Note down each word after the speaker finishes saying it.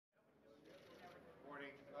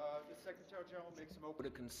Secretary General make some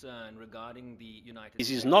open concern regarding the United This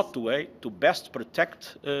States. is not the way to best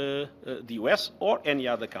protect the US or any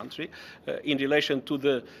other country in relation to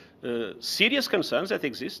the serious concerns that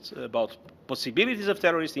exist about possibilities of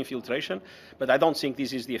terrorist infiltration, but I don't think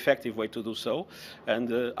this is the effective way to do so,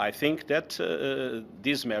 and I think that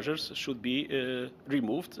these measures should be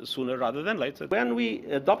removed sooner rather than later. When we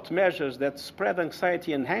adopt measures that spread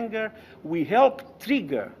anxiety and anger, we help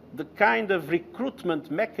trigger the kind of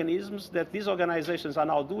recruitment mechanisms that these organizations are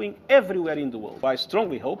now doing everywhere in the world. I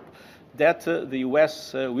strongly hope that the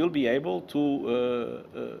US will be able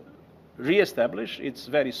to re-establish its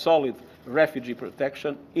very solid refugee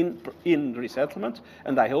protection in resettlement,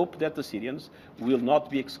 and I hope that the Syrians will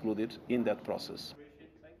not be excluded in that process.